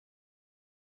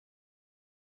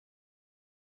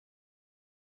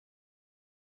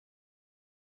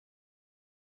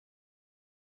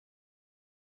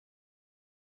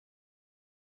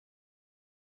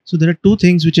So there are two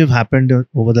things which have happened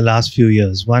over the last few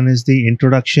years. One is the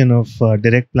introduction of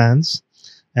direct plans,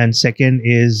 and second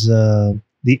is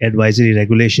the advisory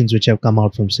regulations which have come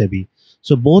out from SEBI.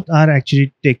 So both are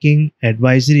actually taking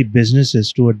advisory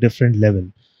businesses to a different level.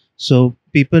 So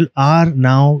people are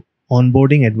now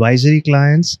onboarding advisory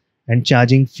clients and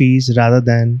charging fees rather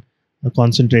than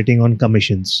concentrating on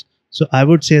commissions. So I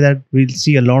would say that we'll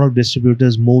see a lot of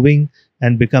distributors moving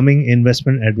and becoming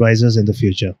investment advisors in the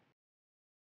future.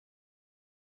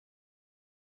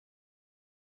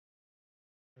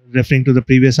 Referring to the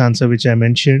previous answer which I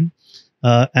mentioned,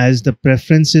 as the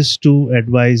preferences to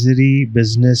advisory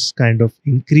business kind of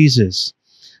increases,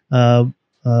 uh,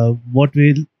 what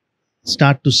we'll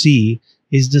start to see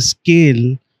is the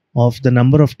scale of the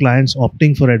number of clients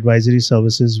opting for advisory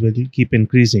services will keep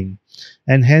increasing,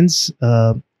 and hence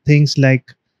things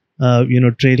like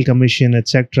trail commission,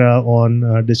 etc.,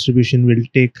 on distribution will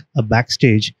take a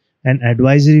backstage, and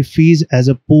advisory fees as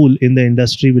a pool in the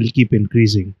industry will keep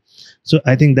increasing. So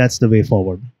I think that's the way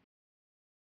forward.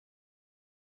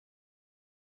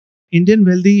 Indian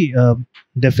Wealthy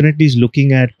definitely is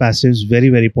looking at passives very,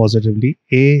 very positively.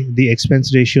 A, the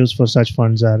expense ratios for such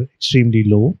funds are extremely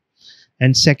low.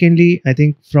 And secondly, I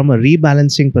think from a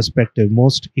rebalancing perspective,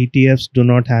 most ETFs do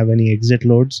not have any exit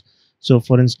loads. So,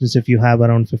 for instance, if you have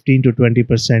around 15 to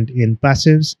 20% in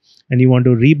passives and you want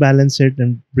to rebalance it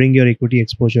and bring your equity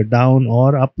exposure down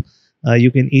or up,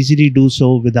 you can easily do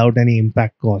so without any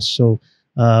impact cost. So,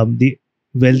 the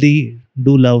wealthy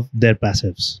do love their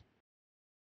passives.